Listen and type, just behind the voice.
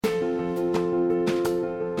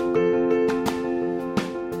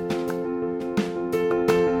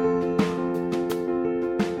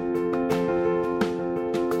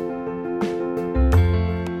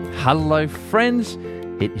Hello friends,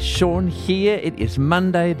 it is Sean here. It is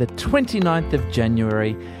Monday the 29th of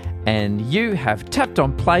January and you have tapped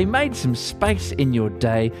on play, made some space in your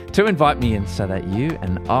day to invite me in so that you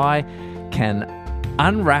and I can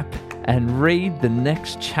unwrap and read the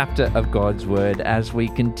next chapter of God's Word as we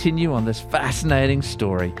continue on this fascinating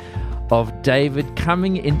story of David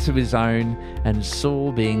coming into his own and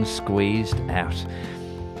Saul being squeezed out.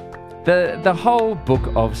 The whole book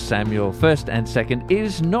of Samuel, 1st and 2nd,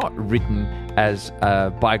 is not written as a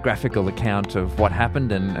biographical account of what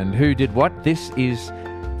happened and who did what. This is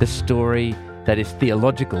the story that is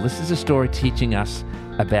theological. This is a story teaching us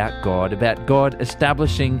about God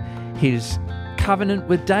establishing his covenant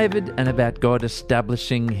with David and about God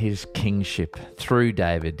establishing his kingship through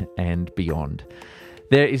David and beyond.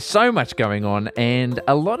 There is so much going on, and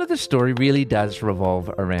a lot of the story really does revolve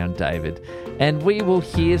around David. And we will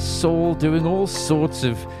hear Saul doing all sorts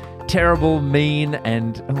of terrible, mean,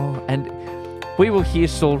 and we will hear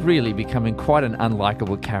Saul really becoming quite an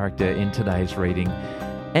unlikable character in today's reading.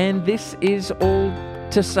 And this is all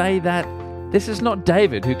to say that this is not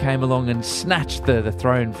David who came along and snatched the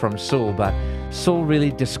throne from Saul, but Saul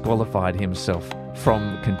really disqualified himself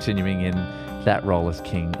from continuing in that role as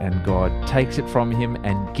king, and God takes it from him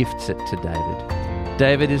and gifts it to David.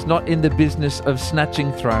 David is not in the business of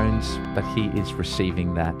snatching thrones, but he is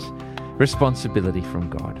receiving that responsibility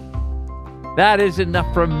from God. That is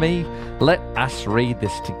enough from me. Let us read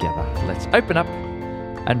this together. Let's open up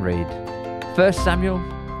and read 1 Samuel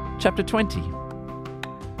chapter 20.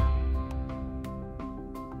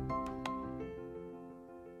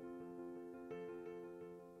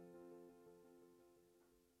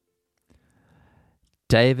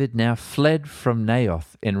 David now fled from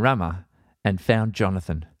Naioth in Ramah and found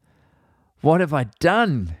Jonathan. "What have I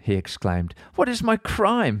done?" he exclaimed. "What is my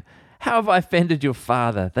crime? How have I offended your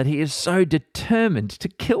father that he is so determined to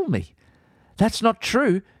kill me?" "That's not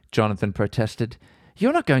true," Jonathan protested.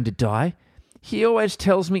 "You're not going to die. He always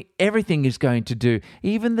tells me everything he's going to do,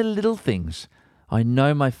 even the little things. I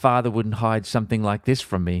know my father wouldn't hide something like this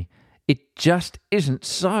from me. It just isn't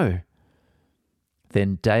so."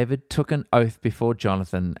 Then David took an oath before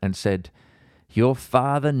Jonathan and said, "Your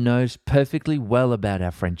father knows perfectly well about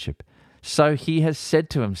our friendship. So he has said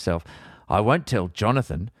to himself, 'I won't tell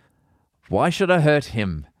Jonathan. Why should I hurt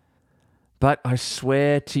him?' But I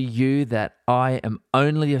swear to you that I am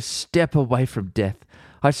only a step away from death.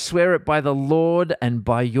 I swear it by the Lord and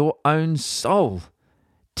by your own soul."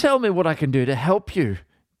 "Tell me what I can do to help you,"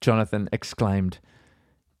 Jonathan exclaimed.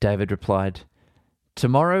 David replied,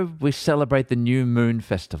 "Tomorrow we celebrate the new moon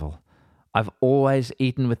festival. I've always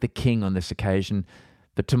eaten with the king on this occasion,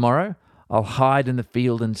 but tomorrow I'll hide in the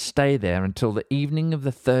field and stay there until the evening of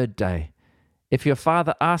the 3rd day. If your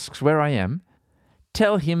father asks where I am,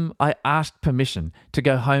 tell him I asked permission to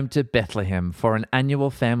go home to Bethlehem for an annual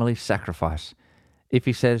family sacrifice. If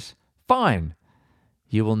he says, 'Fine,'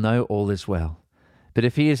 you will know all is well. But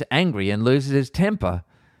if he is angry and loses his temper,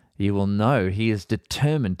 you will know he is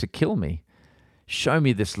determined to kill me. Show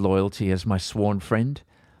me this loyalty as my sworn friend,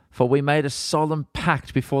 for we made a solemn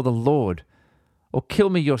pact before the Lord. Or kill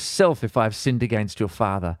me yourself if I have sinned against your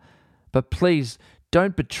father. But please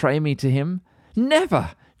don't betray me to him."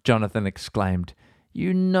 "Never!" Jonathan exclaimed.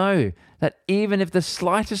 "You know that even if the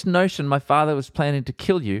slightest notion my father was planning to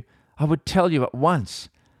kill you, I would tell you at once."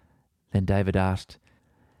 Then David asked,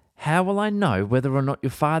 "How will I know whether or not your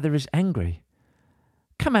father is angry?"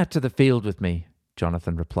 "Come out to the field with me,"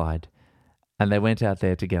 Jonathan replied. And they went out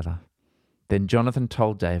there together. Then Jonathan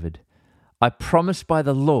told David, "I promise by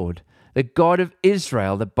the Lord, the God of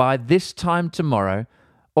Israel, that by this time tomorrow,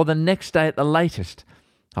 or the next day at the latest,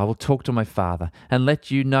 I will talk to my father and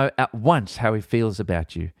let you know at once how he feels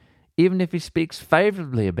about you. Even if he speaks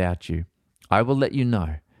favorably about you, I will let you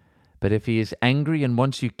know. But if he is angry and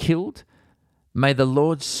wants you killed, may the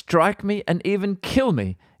Lord strike me and even kill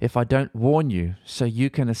me if I don't warn you, so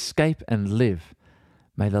you can escape and live.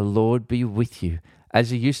 May the Lord be with you, as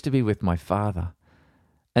he used to be with my father.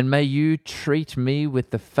 And may you treat me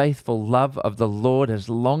with the faithful love of the Lord as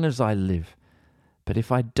long as I live. But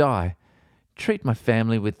if I die, treat my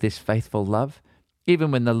family with this faithful love,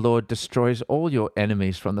 even when the Lord destroys all your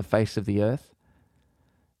enemies from the face of the earth."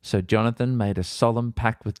 So Jonathan made a solemn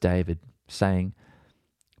pact with David, saying,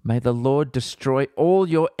 "May the Lord destroy all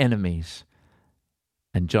your enemies."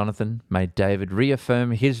 And Jonathan made David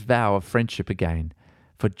reaffirm his vow of friendship again,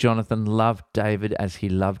 for Jonathan loved David as he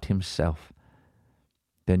loved himself.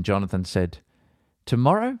 Then Jonathan said,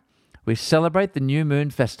 "Tomorrow we celebrate the new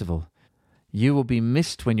moon festival. You will be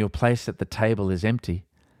missed when your place at the table is empty.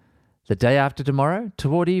 The day after tomorrow,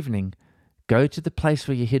 toward evening, go to the place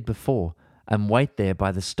where you hid before and wait there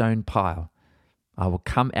by the stone pile. I will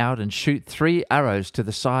come out and shoot 3 arrows to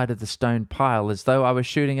the side of the stone pile as though I were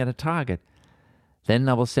shooting at a target. Then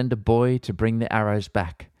I will send a boy to bring the arrows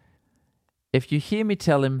back. If you hear me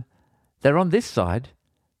tell him, 'They're on this side,'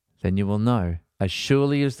 then you will know, as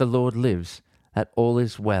surely as the Lord lives, that all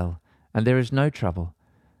is well, and there is no trouble.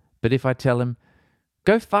 But if I tell him,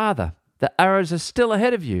 'Go farther, the arrows are still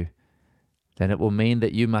ahead of you,' then it will mean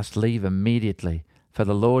that you must leave immediately, for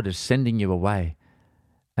the Lord is sending you away.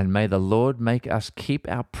 And may the Lord make us keep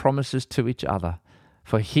our promises to each other,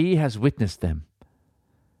 for he has witnessed them."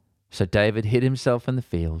 So David hid himself in the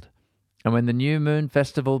field, and when the new moon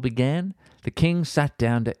festival began, the king sat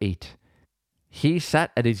down to eat. He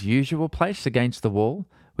sat at his usual place against the wall,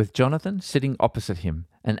 with Jonathan sitting opposite him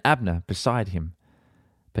and Abner beside him.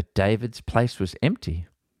 But David's place was empty.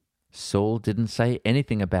 Saul didn't say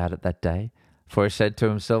anything about it that day, for he said to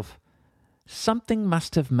himself, "Something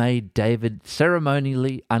must have made David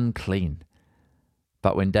ceremonially unclean."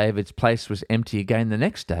 But when David's place was empty again the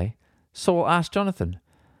next day, Saul asked Jonathan,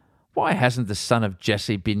 "Why hasn't the son of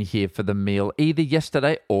Jesse been here for the meal either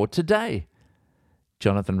yesterday or today?"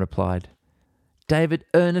 Jonathan replied, "David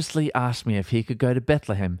earnestly asked me if he could go to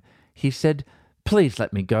Bethlehem. He said, 'Please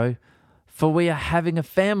let me go, for we are having a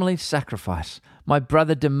family sacrifice. My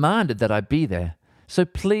brother demanded that I be there, so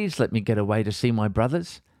please let me get away to see my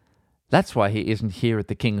brothers. That's why he isn't here at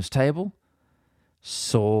the king's table.'"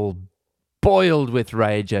 Saul boiled with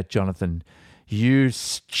rage at Jonathan. "You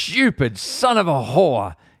stupid son of a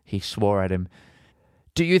whore," he swore at him.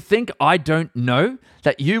 "Do you think I don't know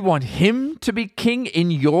that you want him to be king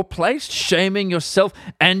in your place, shaming yourself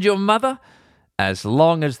and your mother? As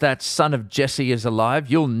long as that son of Jesse is alive,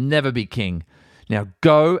 you'll never be king. Now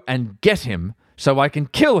go and get him so I can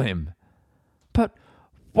kill him." "But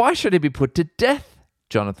why should he be put to death?"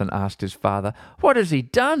 Jonathan asked his father. "What has he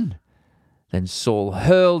done?" Then Saul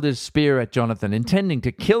hurled his spear at Jonathan, intending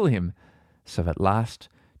to kill him. So at last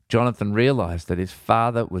Jonathan realized that his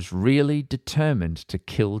father was really determined to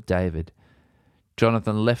kill David.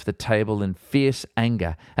 Jonathan left the table in fierce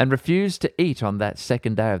anger and refused to eat on that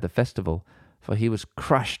second day of the festival, for he was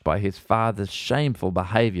crushed by his father's shameful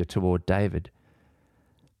behavior toward David.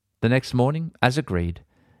 The next morning, as agreed,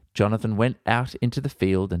 Jonathan went out into the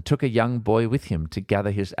field and took a young boy with him to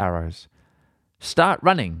gather his arrows. "Start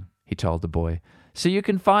running," he told the boy, "so you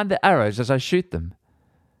can find the arrows as I shoot them."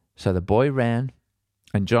 So the boy ran,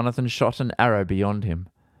 and Jonathan shot an arrow beyond him.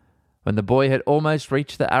 When the boy had almost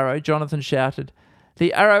reached the arrow, Jonathan shouted,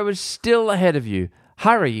 "The arrow is still ahead of you.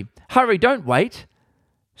 Hurry, hurry, don't wait."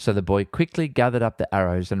 So the boy quickly gathered up the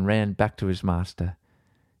arrows and ran back to his master.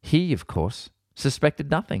 He, of course,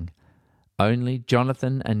 suspected nothing. Only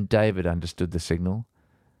Jonathan and David understood the signal.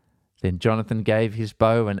 Then Jonathan gave his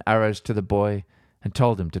bow and arrows to the boy and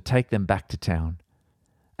told him to take them back to town.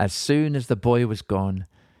 As soon as the boy was gone,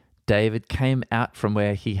 David came out from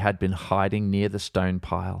where he had been hiding near the stone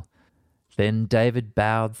pile. Then David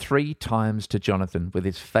bowed 3 times to Jonathan with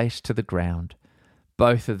his face to the ground.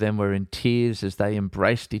 Both of them were in tears as they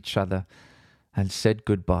embraced each other and said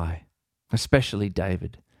goodbye, especially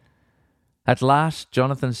David. At last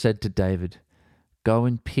Jonathan said to David, "Go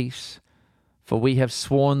in peace, for we have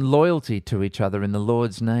sworn loyalty to each other in the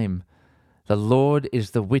Lord's name. The Lord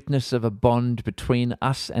is the witness of a bond between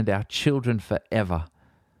us and our children forever."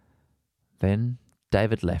 Then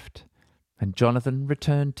David left, and Jonathan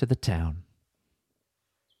returned to the town.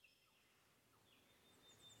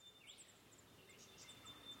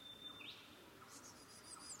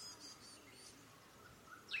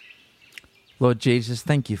 Lord Jesus,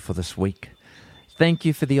 thank you for this week. Thank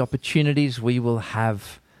you for the opportunities we will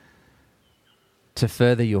have to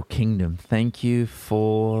further your kingdom. Thank you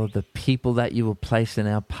for the people that you will place in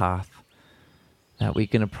our path, that we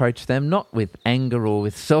can approach them not with anger or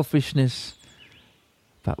with selfishness,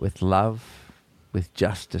 but with love, with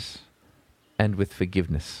justice, and with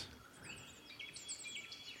forgiveness.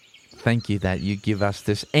 Thank you that you give us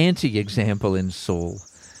this anti-example in Saul,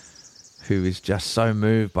 who is just so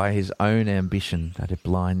moved by his own ambition that it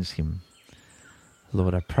blinds him.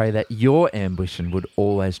 Lord, I pray that your ambition would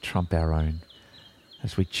always trump our own,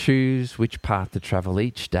 as we choose which path to travel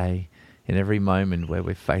each day, in every moment where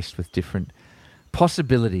we're faced with different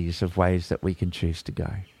possibilities of ways that we can choose to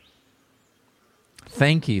go.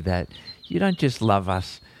 Thank you that you don't just love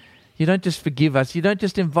us, you don't just forgive us, you don't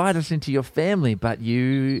just invite us into your family, but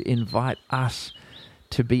you invite us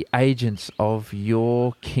to be agents of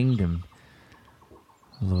your kingdom.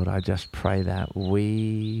 Lord, I just pray that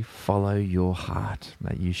we follow your heart,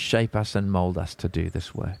 that you shape us and mold us to do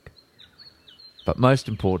this work. But most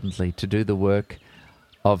importantly, to do the work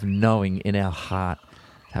of knowing in our heart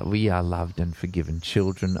that we are loved and forgiven,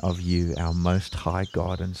 children of you, our most high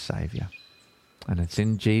God and Saviour. And it's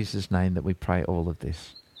in Jesus' name that we pray all of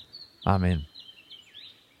this. Amen.